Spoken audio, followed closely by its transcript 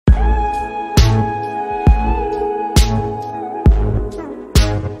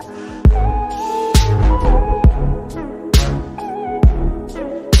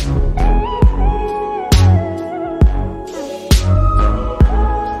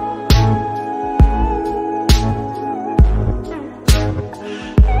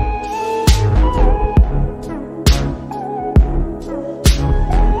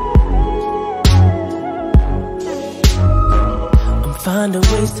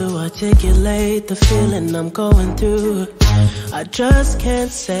to articulate the feeling I'm going through. I just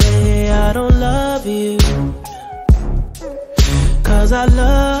can't say I don't love you, 'cause I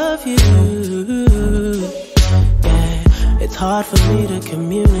love you. Yeah, it's hard for me to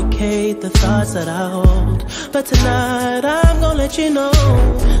communicate the thoughts that I hold, but tonight I'm gonna let you know.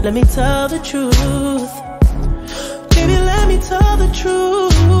 Let me tell the truth. Baby, let me tell the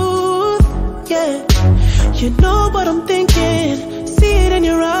truth. Yeah, you know what I'm thinking, see it in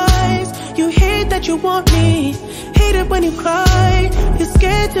your eyes. You hate that you want me, hate it when you cry. You're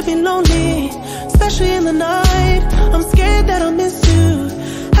scared to be lonely, especially in the night. I'm scared that I'll miss you,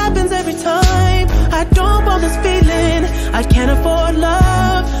 happens every time. I don't want this feeling, I can't afford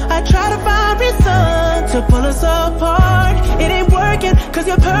love. I try to find reason to pull us apart. It ain't working, 'cause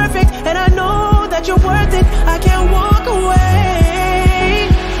you're perfect, and I know that you're worth it. I can't walk away.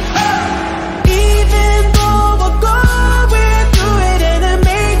 Even though we're going through it and it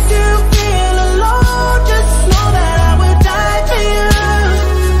makes you feel alone, just know that I would die for you.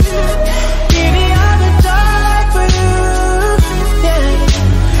 Baby, I would die for you. Yeah.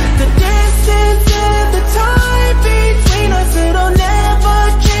 The distance and the time between us, it'll never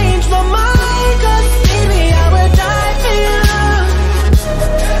change my mind. 'Cause baby, I would die for you.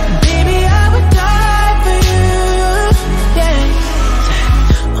 Baby, I would die for you. Yeah.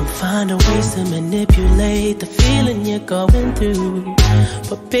 I'm finding ways to manipulate the feeling you're going through,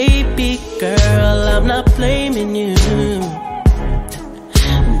 but baby girl, I'm not blaming you.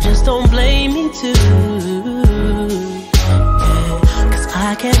 Just don't blame me too. Yeah. 'Cause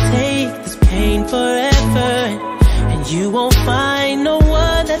I can't take this pain forever, and you won't find no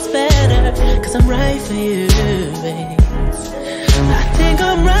one that's better. 'Cause I'm right for you, babe. I think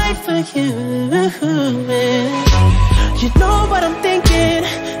I'm right for you. You know what I'm thinking,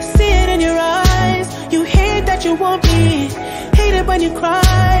 see it in your eyes. You hate that you want me, hate it when you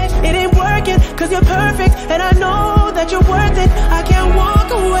cry. It ain't working, 'cause you're perfect, and I know that you're worth it. I can't walk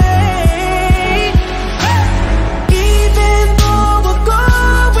away. Even though we're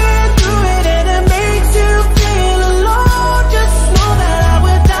going through it and it makes you feel alone, just know that I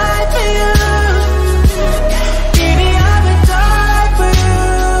would die for you. Baby, I would die for you.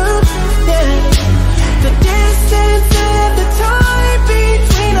 Yeah. The distance and the time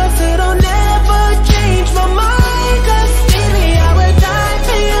between us, it'll never change my mind. 'Cause baby, I would die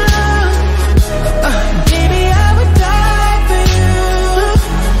for you. Baby, I would die for you.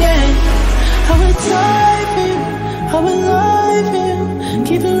 Yeah, I would die for you. I would lie for you,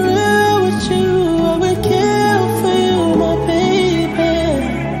 keep it real with you. I would kill for you, my baby.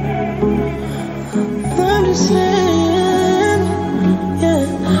 I'm just saying, yeah.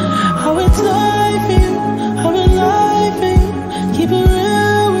 I would die for you, I would lie for you, keep it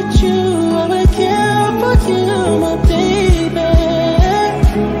real with you. I would kill for you, my baby.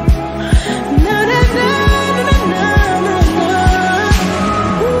 Na na na na na na na.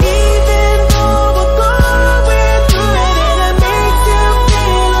 Even though we're going through it and it makes you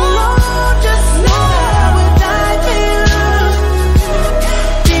feel alone, just know that I would die for you.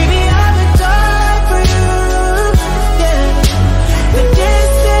 Baby, I would die for you. Yeah. The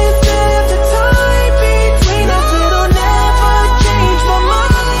distance and the time between us, it'll never change my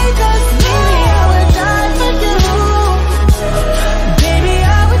mind. 'Cause baby, I would die for you. Baby,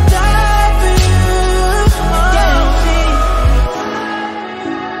 I would die for you. Yeah.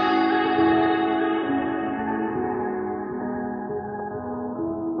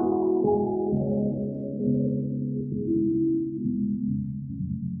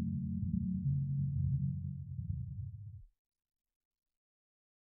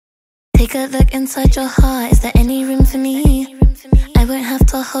 Take a look inside your heart, is there any room for me? I won't have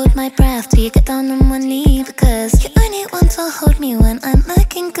to hold my breath till you get down on one knee, because you only want to hold me when I'm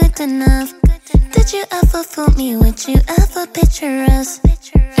looking good enough. Did you ever fool me? Would you ever picture us?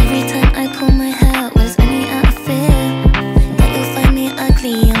 Every time I pull my hair, was only out of fear that you'll find me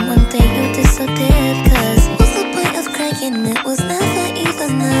ugly and one day you'll disappear. Cause what's the point of crying? It was never even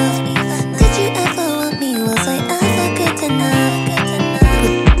enough. Did you ever want me? Was I ever good enough?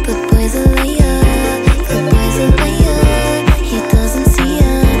 But boys are liar, but boys are liar. He doesn't see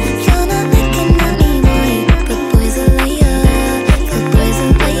ya, you're not looking at me, boy. But boys are liar, but boys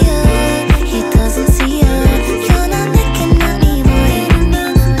are liar. He doesn't see ya, you're not looking at me, boy. Good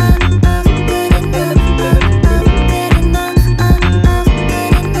enough, good enough, good enough, good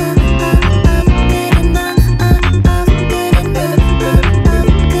enough,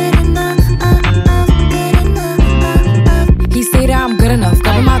 good enough, good enough. He say that I'm good enough,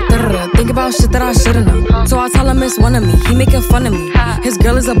 cover my think about shit that I shouldn't know. So I tell him it's one of me, he making fun of me. His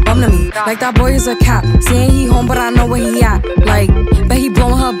girl is a bum to me, like that boy is a cap. Saying he home but I know where he at. Like, bet he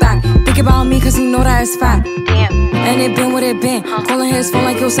blowing her that's fact. And it been what it been. Calling his phone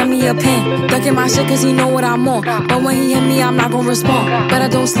like he'll send me a pin. Ducking my shit cause he know what I'm on. But when he hit me, I'm not gon' respond. But I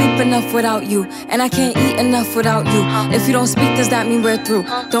don't sleep enough without you, and I can't eat enough without you. If you don't speak, does that mean we're through?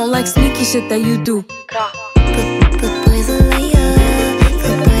 Don't like sneaky shit that you do. Good boy's a liar.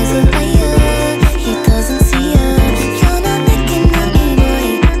 Good boy's a liar. He doesn't see ya. You're not looking at me, boy.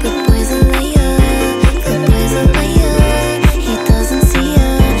 Good boy's a liar. Good boy's a liar. He doesn't see ya.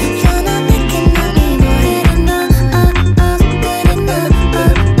 You're not looking at me, boy. Good enough, good enough,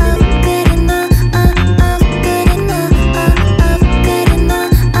 good enough, good enough, good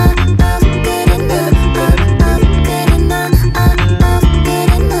enough, good enough, good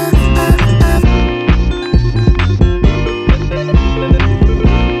enough,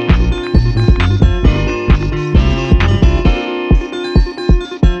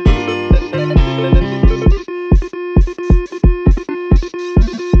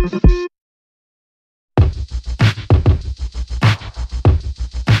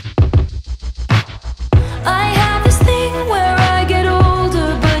 I have this thing where I get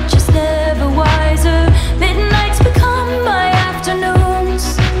older, but just never wiser. Midnights become my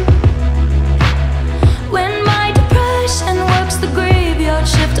afternoons. When my depression works the graveyard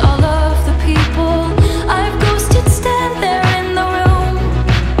shift, all of the people I've ghosted stand there in the room.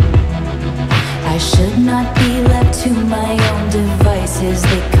 I should not be left to my own devices.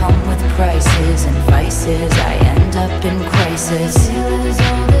 They come with prices and vices. I end up in crisis.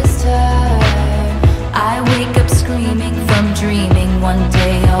 All this time I wake up screaming from dreaming. One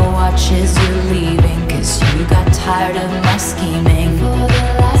day I'll watch as you're leaving, cause you got tired of my scheming. For the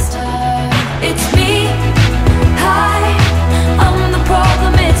last time, it's me. Hi, I'm the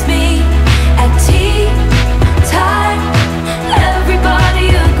problem, it's me. At tea time, everybody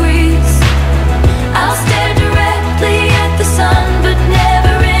agrees. I'll stare directly at the sun, but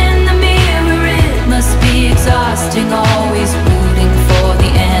never in the mirror. It must be exhausting, always rooting for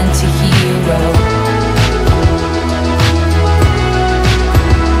the anti-hero.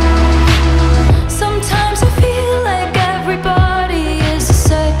 Sometimes I feel like everybody is a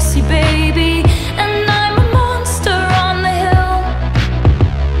sexy baby, and I'm a monster on the hill.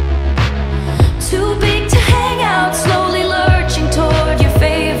 Too big to hang out, slowly lurching toward your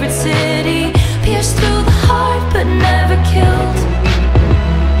favorite city. Pierced through the heart, but never killed.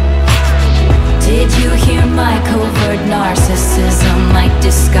 Did you hear my covert narcissism? Like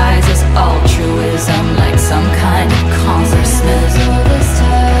disguises altruism, like some kind of congressman. All this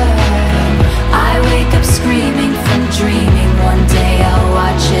time I wake up screaming from dreaming. One day I'll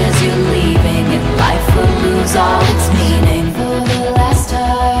watch as you're leaving, and life will lose all its meaning. For the last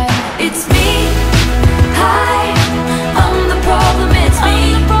time, it's me. Hi, I'm the problem, it's me.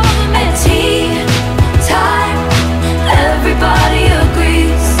 At tea time, everybody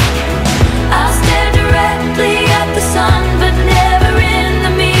agrees. I'll stare directly at the sun, but never in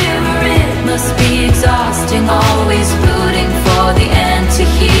the mirror. It must be exhausting, always rooting for the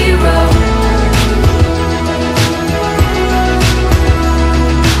anti-hero.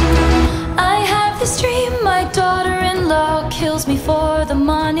 I have this dream, my daughter-in-law kills me for the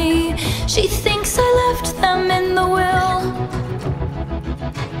money. She thinks I left them in the will.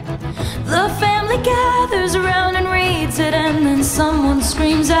 The family gathers around and reads it, and then someone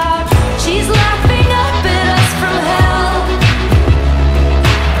screams out, she's laughing up at us from hell.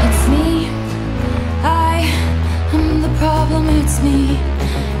 It's me. I'm the problem, it's me.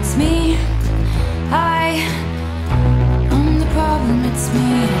 It's me. I'm the problem, it's me.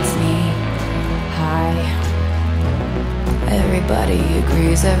 It's me. Hi. Everybody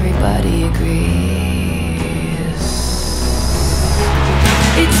agrees, everybody agrees.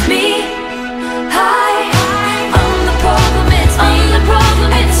 It's me. Hi, I'm the problem, it's me. I'm the problem,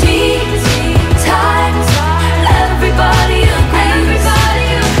 it's me. Time, everybody agrees. Everybody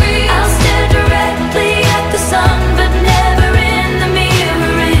agrees. I'll stare directly at the sun, but never in the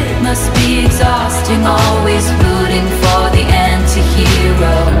mirror. It must be exhausting, always rooting for the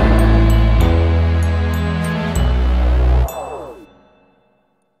anti-hero.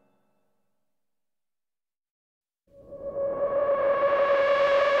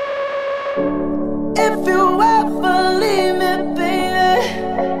 If you ever leave me, baby,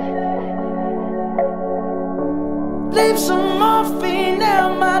 leave some morphine at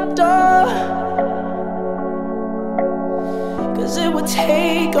my door. Cause it would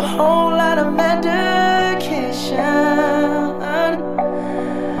take a whole lot of medication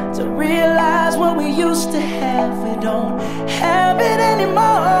to realize what we used to have, we don't have it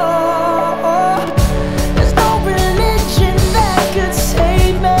anymore.